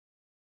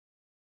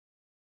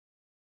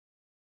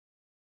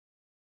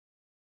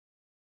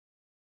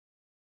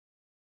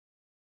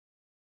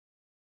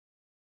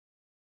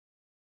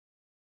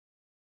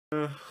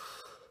Good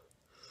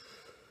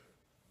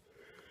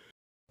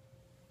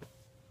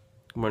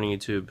morning,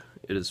 YouTube.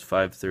 It is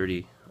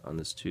 5:30 on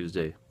this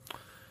Tuesday.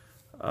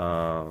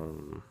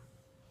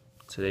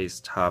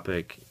 Today's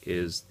topic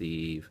is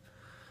the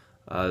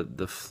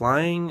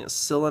flying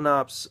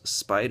Selenops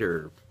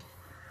spider.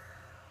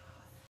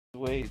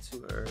 Way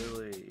too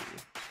early.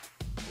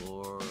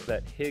 Or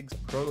that Higgs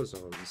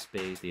chromosome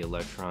space the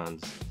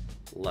electrons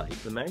light.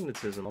 The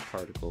magnetism of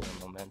particle and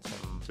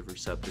momentum of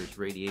receptors,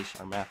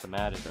 radiation are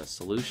mathematical.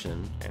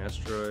 Solution.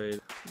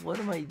 Asteroid. What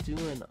am I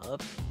doing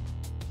up?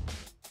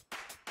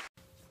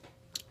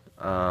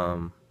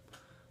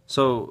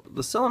 So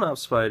the Selenops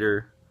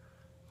spider,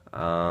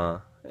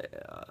 so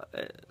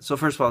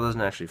first of all, it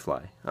doesn't actually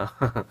fly.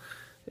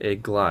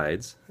 It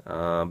glides,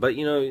 but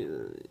you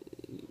know,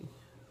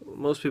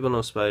 most people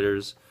know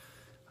spiders,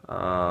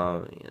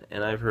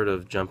 and I've heard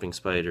of jumping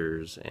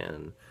spiders,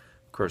 and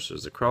of course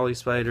there's the crawly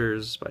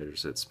spiders,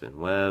 spiders that spin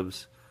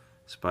webs,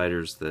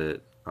 spiders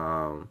that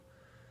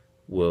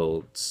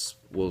will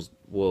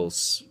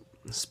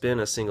spin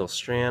a single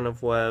strand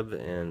of web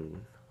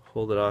and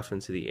hold it off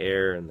into the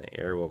air, and the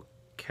air will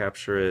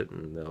capture it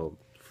and they'll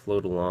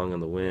float along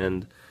in the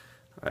wind.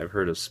 I've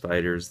heard of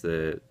spiders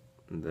that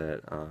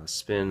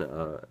spin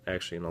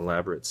actually an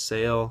elaborate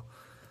sail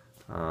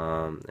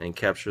and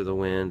capture the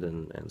wind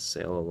and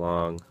sail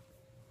along,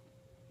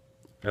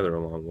 either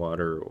along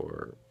water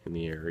or in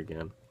the air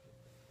again.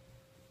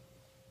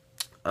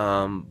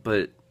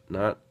 But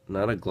not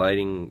a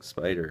gliding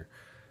spider,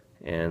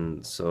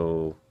 and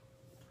so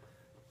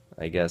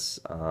I guess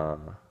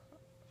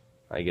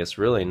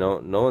really no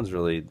one's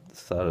really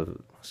thought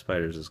of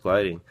spiders as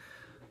gliding,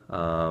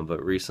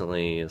 but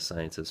recently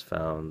scientists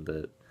found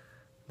that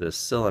the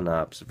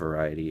Selenops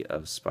variety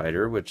of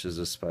spider, which is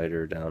a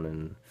spider down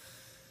in,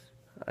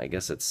 I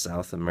guess it's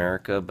South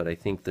America, but I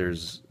think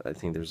there's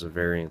a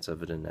variant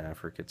of it in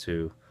Africa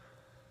too.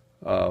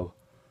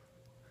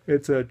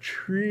 It's a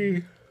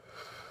tree.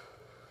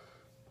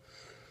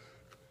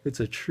 It's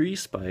a tree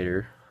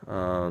spider,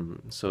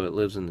 so it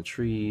lives in the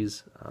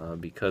trees,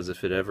 because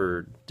if it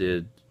ever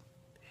did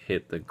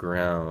hit the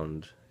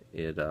ground,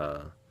 it'd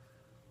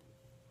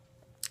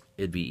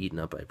be eaten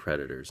up by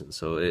predators, and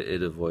so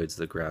it avoids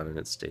the ground and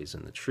it stays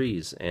in the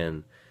trees.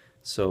 And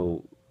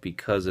so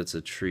because it's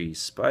a tree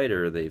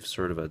spider, they've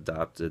sort of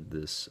adopted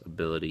this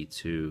ability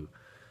to,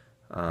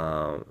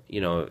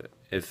 you know,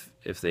 if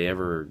they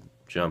ever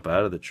jump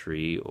out of the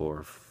tree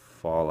or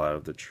fall out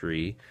of the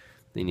tree,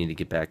 they need to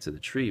get back to the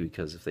tree,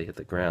 because if they hit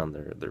the ground,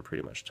 they're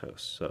pretty much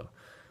toast. So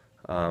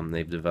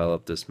they've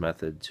developed this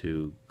method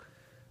to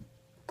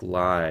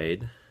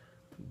glide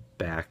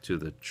back to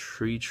the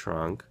tree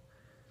trunk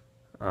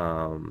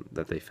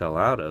that they fell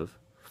out of,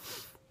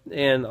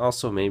 and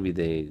also maybe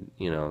they,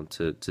 you know,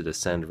 to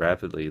descend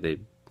rapidly,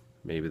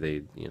 maybe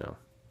they you know,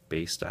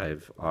 base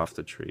dive off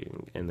the tree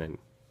and then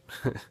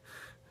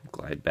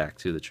glide back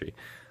to the tree.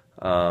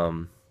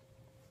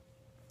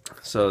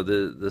 So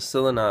the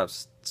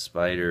Selenops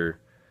spider,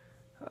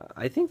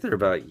 I think they're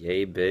about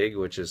yay big,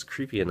 which is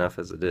creepy enough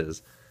as it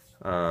is.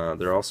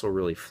 They're also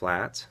really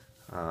flat,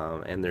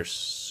 and they're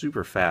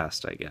super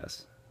fast, I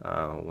guess,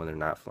 when they're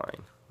not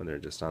flying, when they're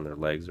just on their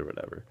legs or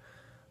whatever.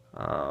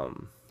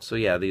 So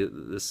yeah,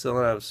 the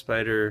Selenops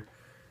spider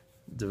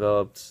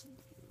developed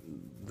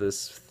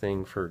this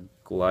thing for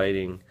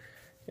gliding,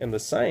 and the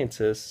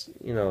scientists,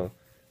 you know,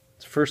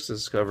 first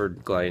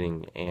discovered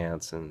gliding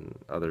ants and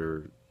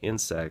other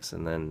insects,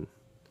 and then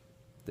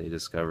they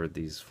discovered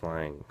these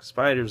flying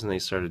spiders, and they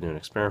started doing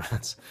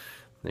experiments.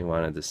 They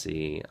wanted to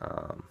see,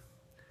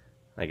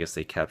 I guess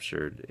they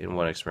captured, in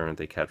one experiment,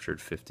 they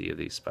captured 50 of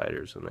these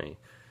spiders, and they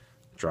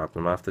dropped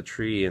them off the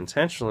tree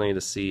intentionally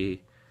to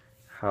see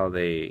how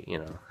they, you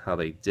know, how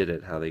they did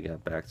it, how they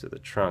got back to the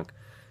trunk.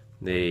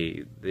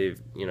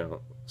 They've, you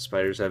know,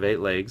 spiders have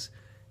 8 legs,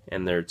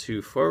 and their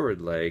 2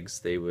 forward legs,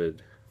 they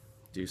would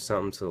do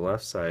something to the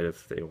left side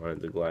if they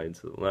wanted to glide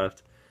to the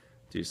left,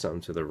 do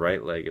something to the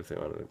right leg if they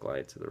wanted to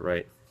glide to the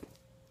right.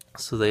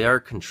 So they are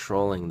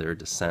controlling their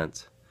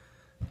descent,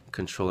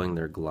 controlling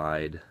their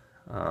glide,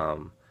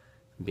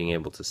 being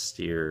able to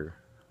steer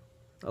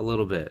a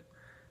little bit.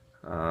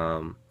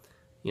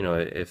 You know,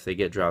 if they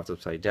get dropped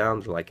upside down,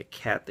 they're like a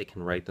cat. They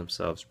can right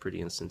themselves pretty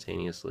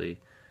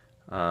instantaneously.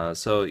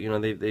 So you know,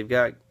 they've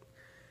got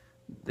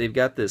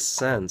this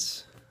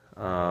sense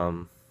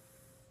to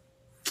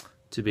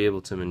be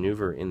able to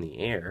maneuver in the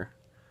air,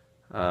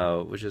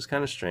 which is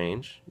kind of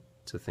strange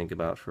to think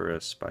about for a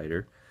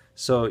spider.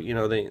 So you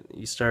know,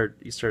 you start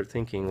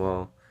thinking,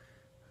 well,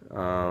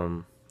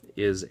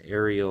 is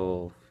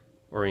aerial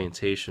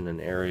orientation and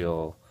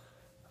aerial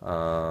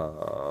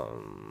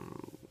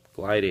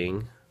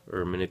gliding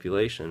or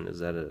manipulation, is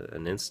that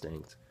an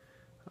instinct?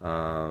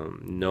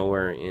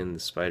 Nowhere in the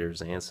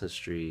spider's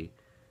ancestry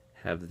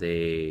have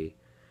they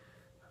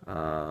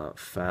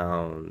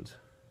found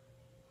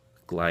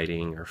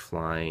gliding or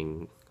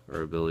flying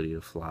or ability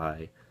to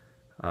fly.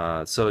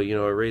 So you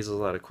know, it raises a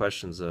lot of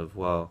questions of,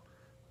 well,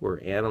 were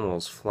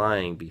animals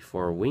flying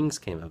before wings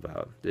came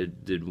about?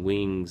 Did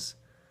wings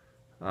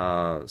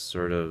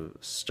sort of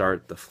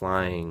start the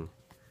flying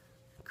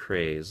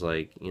craze,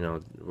 like, you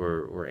know,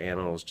 were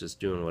animals just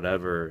doing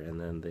whatever and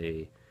then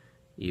they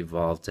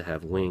evolved to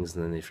have wings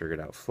and then they figured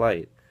out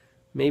flight.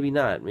 Maybe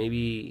not. Maybe,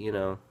 you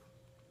know,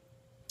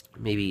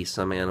 maybe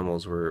some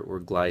animals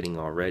were gliding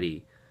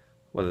already,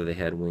 whether they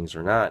had wings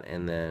or not,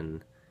 and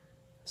then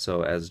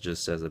so as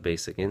just as a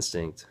basic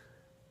instinct,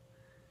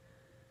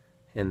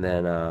 and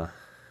then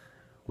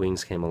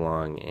wings came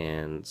along,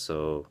 and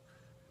so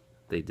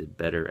they did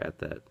better at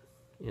that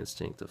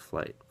instinct of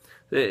flight.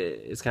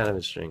 It's kind of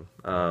interesting,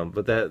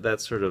 but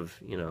that's sort of,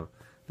 you know,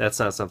 that's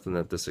not something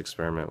that this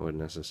experiment would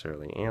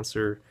necessarily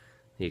answer.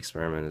 The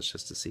experiment is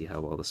just to see how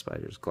well the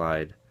spiders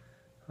glide,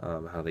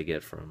 how they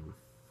get from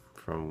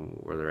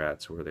where they're at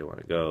to where they want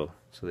to go,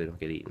 so they don't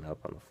get eaten up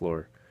on the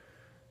floor.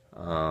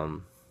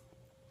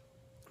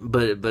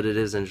 But it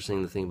is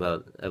interesting to think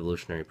about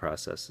evolutionary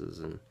processes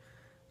and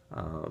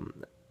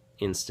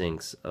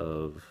instincts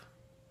of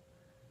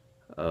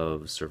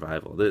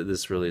survival.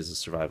 This really is a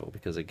survival,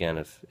 because again,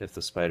 if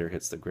the spider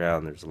hits the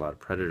ground, there's a lot of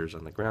predators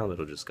on the ground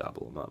that'll just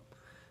gobble them up.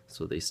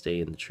 So they stay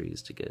in the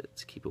trees to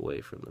keep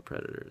away from the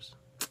predators.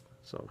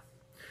 So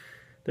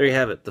there you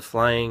have it. The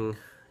flying,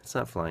 it's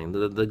not flying,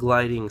 the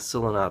gliding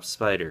Selenops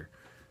spider.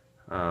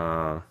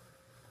 If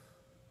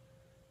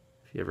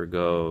you ever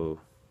go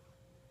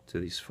to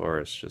these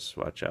forests, just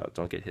watch out.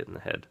 Don't get hit in the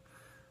head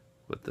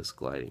with this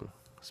gliding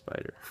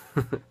spider.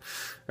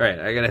 Alright,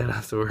 I gotta head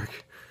off to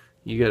work.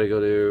 You gotta go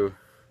do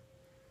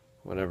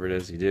whatever it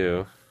is you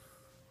do.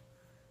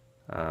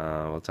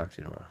 We'll talk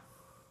to you tomorrow.